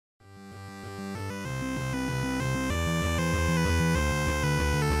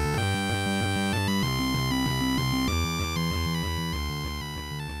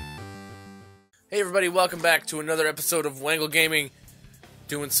Hey everybody, welcome back to another episode of Wangle Gaming.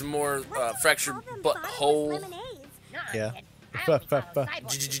 Doing some more fractured butthole. Yeah.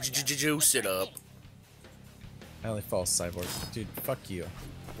 Juice it up. I only follow Cyborg. Dude, fuck you.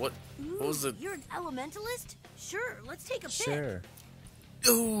 What was the... You're an elementalist? Sure, let's take a pic. Sure.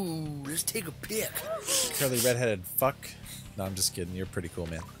 Ooh, let's take a pic. Curly redheaded fuck. No, I'm just kidding. You're pretty cool,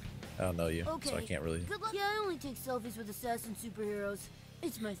 man. I don't know you, Okay. so I can't really... Yeah, I only take selfies with assassin superheroes.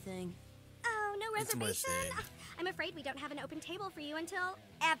 It's my thing. Oh, no That's my reservation? thing. I'm afraid we don't have an open table for you until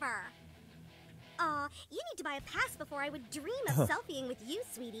ever. Aw, you need to buy a pass before I would dream of selfieing with you,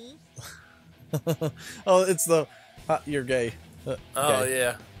 sweetie. Oh, it's the... you're gay. Oh, Gay.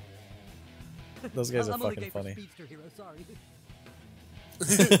 yeah. Those guys are I'm only fucking gay for funny. Speedster Hero,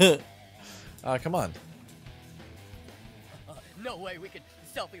 sorry. Come on. No way we could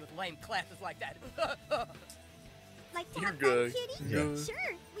selfie with lame classes like that. Like to You're have good. fun, cutie? Yeah.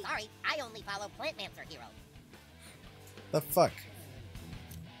 Sure. Sorry, I only follow Plantmancer Hero. The fuck?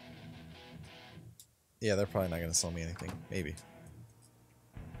 Yeah, they're probably not gonna sell me anything. Maybe.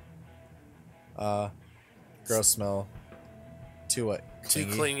 Gross smell. Too what? Too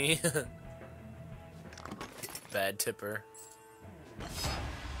clingy. Bad tipper.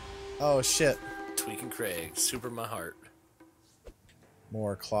 Oh shit. Tweaking Craig. Super my heart.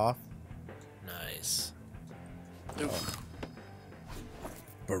 More cloth. Nice. Ooh.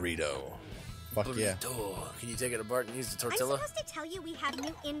 Burrito. Fuck yeah. Burrito. Can you take it apart and use the I'm tortilla? supposed to tell you we have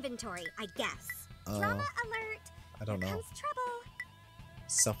new inventory, I guess. Oh. Drama alert. I don't Here know. comes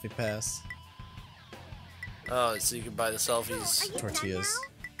trouble. Selfie pass. Oh, so you can buy the So, selfies. are you Tortillas.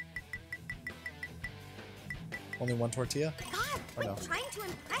 done Only one tortilla? now? God, Or quit no? trying to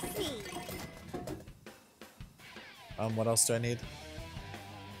impress me. What else do I need?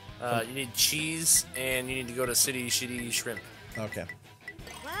 You need cheese, and you need to go to City Shitty Shrimp. Okay.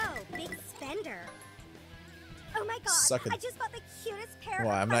 Whoa, big spender. Oh my god, Suck it. I just bought the cutest pair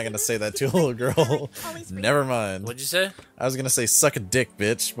Well, of I'm not gonna buttons. say that to a It's little like girl. parents always bring Never mind. What'd you say? I was gonna say suck a dick,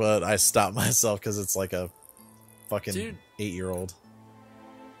 bitch, but I stopped myself because it's like a fucking Dude. 8-year-old.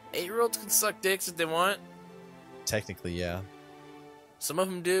 8-year-olds can suck dicks if they want. Technically, yeah. Some of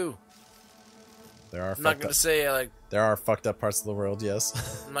them do. There are I'm not fucked gonna up, say there are fucked up parts of the world,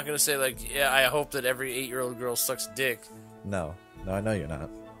 yes. I'm not gonna say yeah. I hope that every 8-year-old girl sucks dick. No, I know you're not.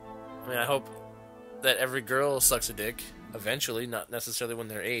 I mean, I hope that every girl sucks a dick eventually, not necessarily when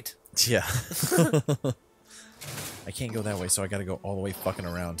they're 8. Yeah. I can't go that way, so I gotta go all the way fucking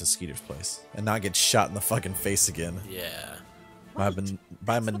around to Skeeter's place and not get shot in the fucking face again Yeah, by Wait,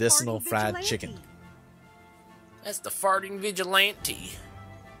 that's the medicinal farting fried vigilante. chicken. that's the farting vigilante.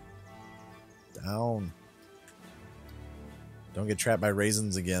 Down. Don't get trapped by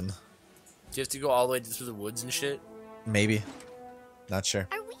raisins again. Do you have to go all the way through the woods and shit? Maybe. Not sure.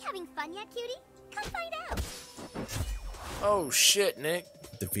 Are we having fun yet, cutie? Come find out. Oh shit, Nick!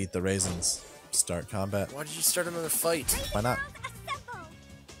 Defeat the raisins. Start combat. Why did you start another fight? Why not? Girls, assemble.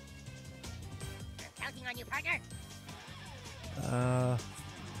 I'm counting on you, partner.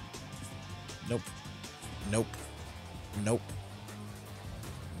 Nope. Nope. Nope.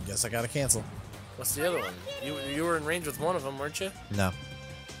 Guess I gotta cancel. What's the other one? You were in range with one of them, weren't you? No.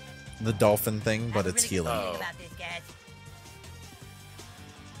 The dolphin thing, but Have a it's really good healing. feeling Oh. about this, guys.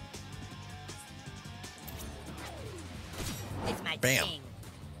 It's my Bam. thing.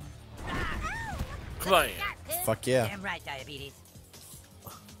 Come on. Fuck yeah. Damn right, diabetes.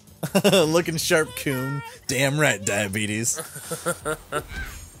 Looking sharp, coon. Damn right, diabetes.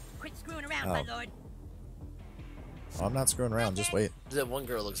 Quit screwing around, Oh. my lord. Oh, I'm not screwing around, just wait. That one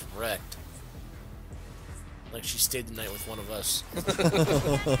girl looks wrecked. Like she stayed the night with one of us.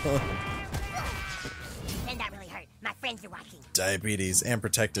 And that really hurt. My friends are watching. Diabetes and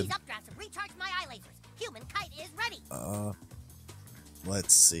protected. These updrafts have recharged my eye lasers. Human kite is ready.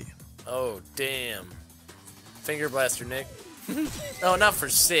 Let's see. Oh damn! Finger blaster, Nick. Oh, not for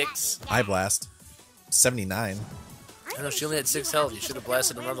 6. Eye blast. 79. I know she only had 6 health. You should have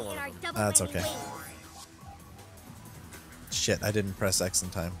blasted another one of them. That's okay. Shit, I didn't press X in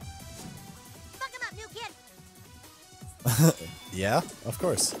time. Fuck him up, new kid. Yeah, of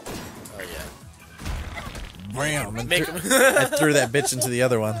course. Oh yeah. Bam! And Make threw- him I threw that bitch into the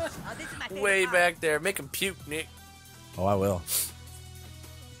other one. Oh, this is my favorite way part. back there. Make him puke, Nick. Oh, I will.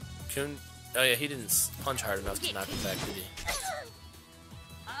 Coon. Oh yeah, he didn't punch hard enough to knock him back, did he?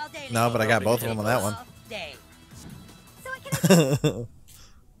 All day No, but I got big both of them on that one. All day. So what can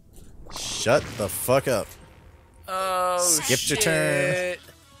I Shut the fuck up. Oh Skipped your shit. turn.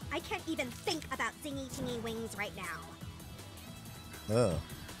 I can't even think about zingy tingy wings right now. Ugh.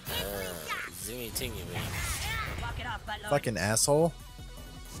 Zingy tingy, man. Walk it off, butler. Fucking asshole.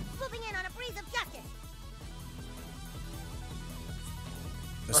 Swooping in on a breeze of justice.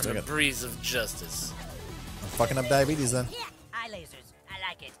 I still On a got- breeze of justice. I'm fucking up diabetes then. Yeah, eye lasers. I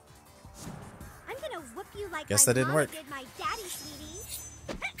like it. I'm gonna whoop you like Guess my that didn't mama work. did my daddy,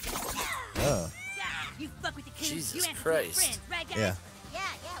 sweetie. Oh. Yeah, you fuck with the coons. Jesus you answer Christ. To your friends, right, guys? Yeah. Yeah,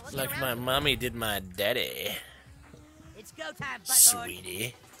 we'll Like get my around to it. mommy did my daddy. It's go time, buttlord.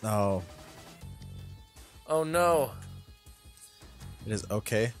 Sweetie. Oh. Oh no. It is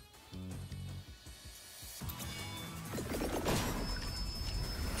okay.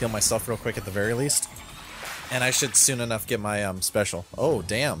 Heal myself real quick at the very least. And I should soon enough get my special. Oh,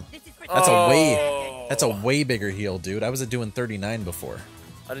 damn. This is for That's Oh. a way bigger heal, dude. I was doing 39 before.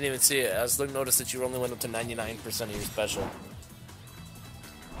 I didn't even see it. I was looking notice that you only went up to 99% of your special.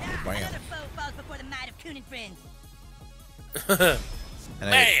 Bam. Another foe falls before the might of Coon and friends. And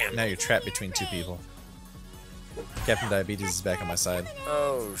Bam. now you're trapped between two people. Captain Diabetes is back on my side.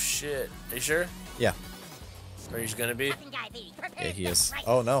 Oh shit. Are you sure? Yeah. Or he's gonna be? Captain Diabetes, prepare Yeah, he to is. strike.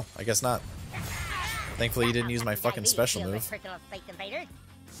 Oh, no. I guess not. Thankfully, he didn't use my Captain fucking Diabetes, special feel the move. personal space invader.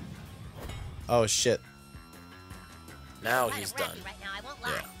 Oh, shit. Now Kinda he's wacky done. Right now, I won't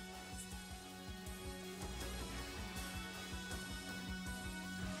lie. Yeah.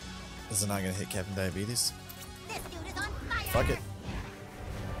 Is it not gonna hit Captain Diabetes? This dude is on fire. Fuck it.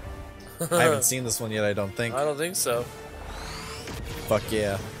 I haven't seen this one yet, I don't think. I don't think so. Fuck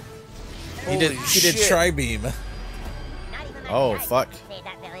yeah. He Holy did shit. tri-beam. Not even my Oh, Diabetes fuck. could save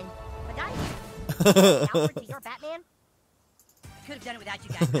that villain. But Diabetes, Alfred to your Batman? I could have done it without you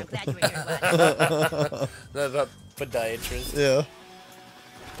guys, but I'm glad you were here to watch. That podiatrist. Yeah.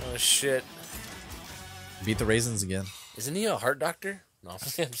 Oh shit. Beat the raisins again. Isn't he a heart doctor? No, I'm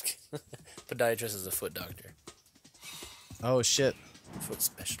just kidding. Podiatrist is a foot doctor. Oh shit. Foot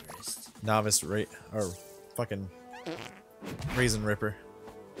specialist. Novice or fucking raisin ripper.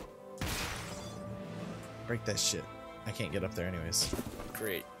 Break that shit. I can't get up there anyways.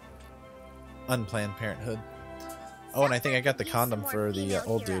 Great. Unplanned parenthood. Oh, and I think I got the condom for the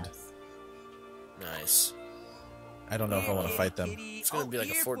old dude. Nice. I don't know if I want to fight them. It's gonna be like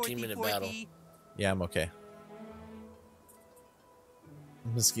a 14-minute battle. Yeah, I'm okay.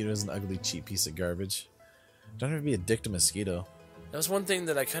 Mosquito is an ugly, cheap piece of garbage. Don't ever be a dick to Mosquito. That was one thing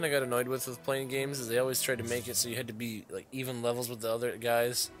that I kind of got annoyed with playing games, is they always tried to make it so you had to be like even levels with the other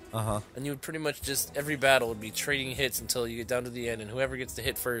guys. Uh-huh. And you would pretty much just, every battle would be trading hits until you get down to the end, and whoever gets to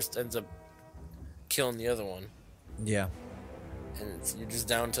hit first ends up killing the other one. Yeah. And you're just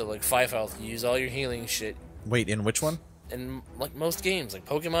down to like 5 health. You use all your healing shit. Wait, in which one? And like most games, like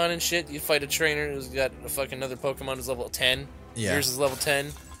Pokemon and shit, you fight a trainer who's got a fucking another Pokemon who's level 10. Yeah. Yours is level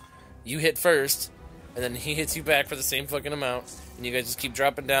 10. You hit first, and then he hits you back for the same fucking amount, and you guys just keep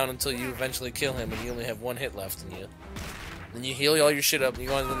dropping down until you eventually kill him, and you only have 1 hit left in you. Then you heal all your shit up, and you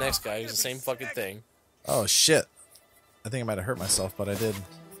go on to the next guy who's the same fucking thing. Oh, shit. I think I might have hurt myself, but I did.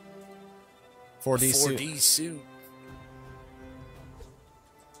 4D suit. 4D suit.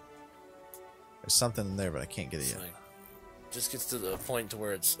 There's something in there, but I can't get it It's yet. like, just gets to the point to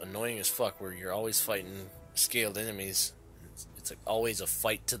where it's annoying as fuck, where you're always fighting scaled enemies. It's like always a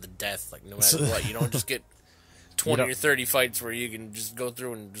fight to the death, like no matter what. You don't just get 20 or 30 fights where you can just go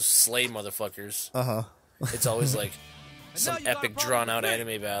through and just slay motherfuckers. Uh-huh. It's always like some epic drawn-out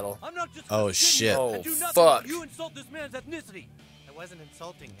anime battle. I'm not just Oh, shit. Oh, and do nothing fuck. but you insult this man's ethnicity. I wasn't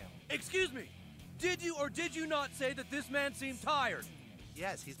insulting him. Excuse me. Did you or did you not say that this man seemed tired?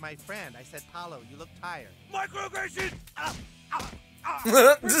 Yes, he's my friend. I said, Paulo, you look tired. Microaggression!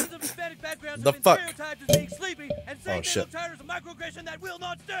 Persons of Hispanic backgrounds The have been fuck? stereotyped as being sleepy, and saying Oh, they shit. look tired is a microaggression that will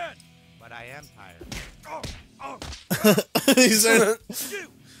not stand. But I am tired. He's in-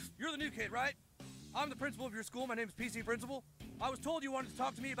 You're the new kid, right? I'm the principal of your school. My name is PC Principal. I was told you wanted to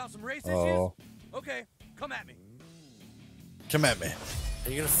talk to me about some race Oh. issues. Okay, come at me. Come at me. Are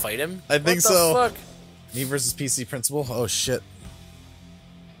you gonna fight him? I think what the so. Fuck? Me versus PC Principal? Oh, shit.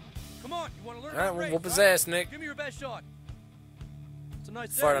 Come on, you want to learn Alright, about we'll race, whoop his right? ass, Nick. Give me your best shot. It's a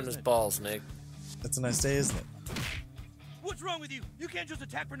nice day, Fart on isn't his it? balls, Nick. That's a nice day, isn't it? What's wrong with you? You can't just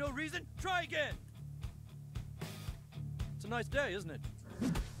attack for no reason. Try again. It's a nice day, isn't it?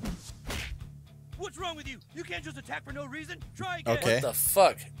 What's wrong with you? You can't just attack for no reason. Try again. Okay. What the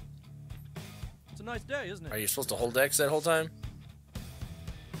fuck? It's a nice day, isn't it? Are you supposed to hold X that whole time?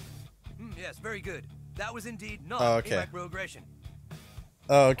 Yes, very good. That was indeed not Oh, okay. a microaggression.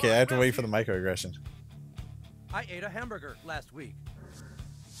 Oh, okay. I have to wait for the microaggression. I ate a hamburger last week.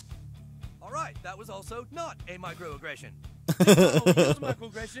 All right, that was also not a microaggression. Use a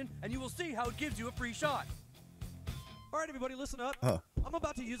microaggression, and you will see how it gives you a free shot. All right, everybody, listen up. Huh. I'm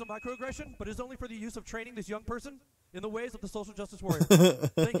about to use a microaggression, but it's only for the use of training this young person. in the ways of the social justice warrior.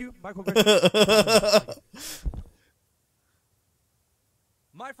 Thank you, microaggression.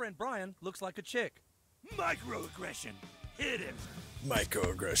 My friend Brian looks like a chick. Microaggression. Hit him.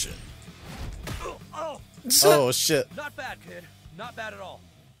 Microaggression. Oh. Oh shit. Not bad, kid. Not bad at all.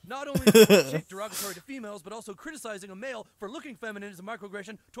 Not only is a chick derogatory to females, but also criticizing a male for looking feminine is a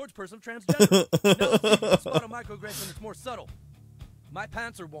microaggression towards a person of transgender. Now, see, you can spot a microaggression that's more subtle. My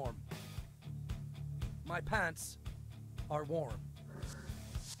pants are warm. My pants are warm.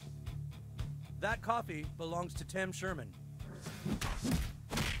 That coffee belongs to Tim Sherman.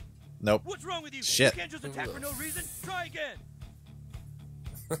 Nope. What's wrong with you? Shit. You can't just attack for no reason. Try again.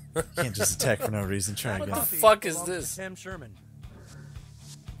 Can't just attack for no reason. Try That again. coffee fuck is belongs to this? Tim Sherman.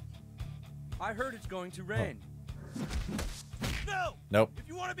 I heard it's going to rain. No. Nope. If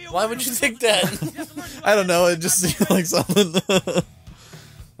you want to be a Why warrior, would you you're think supposed to- that? you have to learn to I don't know. It identify just with seemed like something.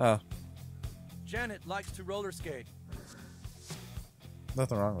 Oh, Janet likes to roller skate.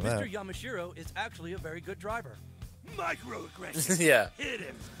 nothing wrong with Mr. that. Yamashiro is actually a very good driver. Microaggression. Yeah. Hit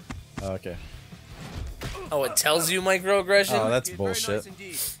him. Oh, okay. Oh, it tells you microaggression? Oh, that's Very bullshit. nice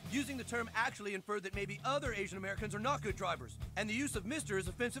indeed. Using the term actually inferred that maybe other Asian Americans are not good drivers, and the use of Mr. is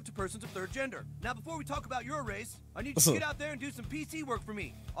offensive to persons of third gender. Now, before we talk about your race, I need you to get out there and do some PC work for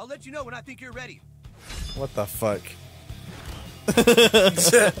me. I'll let you know when I think you're ready. What the fuck?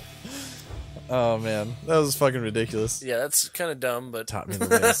 Oh man, that was fucking ridiculous. Yeah, that's kind of dumb, but Taught me the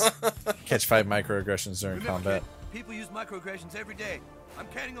ways. Catch 5 microaggressions during Remember, combat. kid, people use microaggressions every day. I'm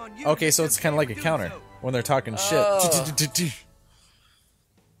counting on you. Okay, to so get it's them kind of like a doing counter so. when they're talking Oh. shit.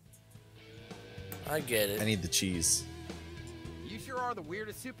 I get I it. need the cheese. You sure are the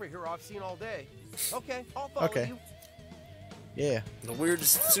weirdest superhero I've seen all day. Okay, I'll follow Okay. you. Yeah, The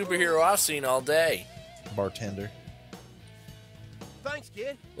weirdest superhero I've seen all day. bartender. Thanks,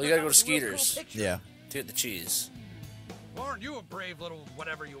 kid. Well, you gotta That go was to a real cool Skeeter's. picture. Yeah. To get the cheese. Aren't you a brave little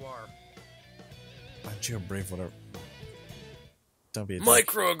whatever you are? Aren't you a brave whatever? Don't be a dick.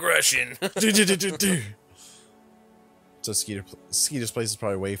 Microaggression. So Skeeter's place is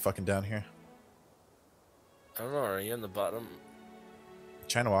probably way fucking down here. I don't know, are you on the bottom?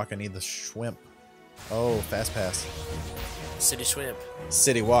 China Walk, I need the shrimp. Oh, fast pass. City Swimp.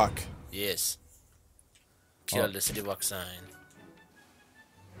 City Walk. Yes. Kill Oh. the City Walk sign.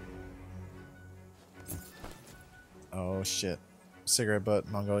 Oh shit. Cigarette butt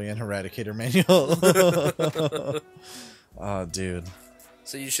Mongolian eradicator manual. Oh dude.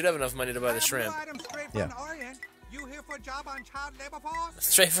 So you should have enough money to buy the shrimp. Yeah. You here for a job on child labor force?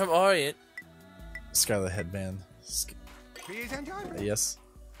 Straight from Orient. Scarlet headband. Please enjoy. Yes.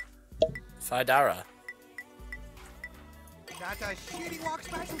 Fidara. That's a shitty walk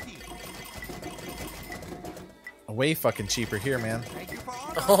specialty. Way fucking cheaper here, man. Thank you for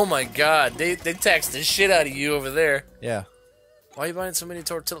ordering. Oh my god, they taxed the shit out of you over there. Yeah. Why are you buying so many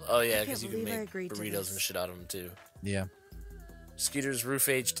tortillas? Oh yeah, because you can believe I make agreed to burritos this. and shit out of them too. Yeah. Skeeter's roof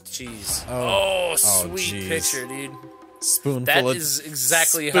aged cheese. Oh. Oh, sweet jeez. picture, dude. Spoonful That of is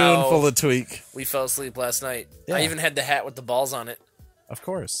exactly spoonful how of tweak. we fell asleep last night. Yeah. I even had the hat with the balls on it. Of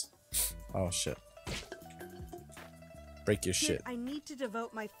course. Oh shit. Break your shit. I need to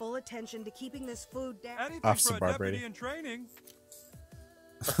devote my full attention to keeping this food down. Anything Officer for a Bar deputy Brady. in training.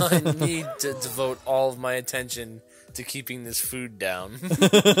 I need to devote all of my attention to keeping this food down.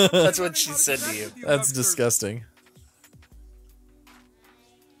 That's what she said to you. That's disgusting.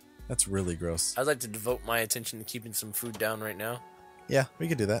 That's really gross. I'd like to devote my attention to keeping some food down right now. Yeah, we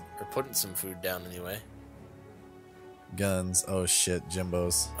could do that. Or putting some food down anyway. Guns. Oh shit,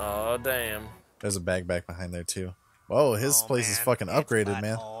 Jimbos. Oh, damn. There's a bag back behind there too. Whoa, his place is fucking upgraded,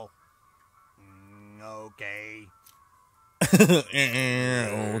 man. Okay.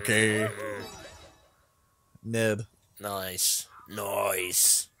 Okay. Ned. Nice.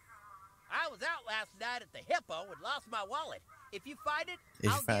 Nice. I was out last night at the Hippo and lost my wallet. If you find it, If you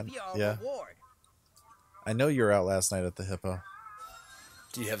I'll find- give you a yeah. reward. I know you were out last night at the Hippo.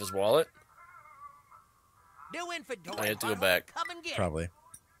 Do you have his wallet? New inventory. I have to go butthole. back. Come and get it. Probably.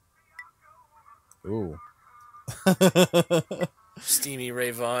 Ooh. Steamy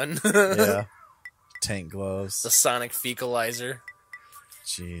Rayvon. Yeah. Tank gloves. The sonic fecalizer.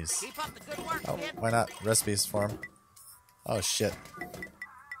 Jeez. Keep up the good work, Oh, kid. why not? Recipes for him. Oh shit.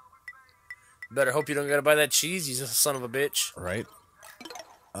 Better hope you don't gotta buy that cheese, you son of a bitch. Right?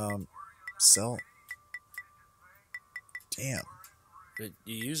 Sell. Damn. But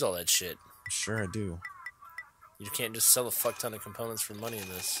you use all that shit. Sure I do. You can't just sell a fuck ton of components for money in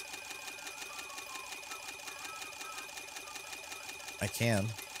this. I can.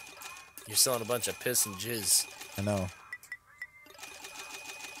 You're selling a bunch of piss and jizz. I know.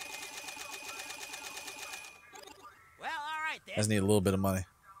 I just need a little bit of money.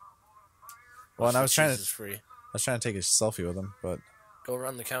 Well, and I was trying Cheese is free. to take a selfie with him, but Go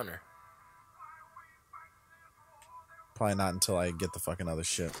around the counter. probably not until I get the fucking other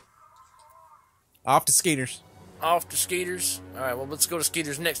shit. Off to Skeeters. Off to Skeeters. Alright, well, let's go to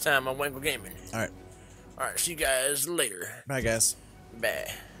Skeeters next time on Wangle Gaming. All right. Alright, see you guys later. Bye, guys.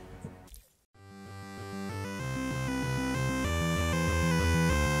 Bye.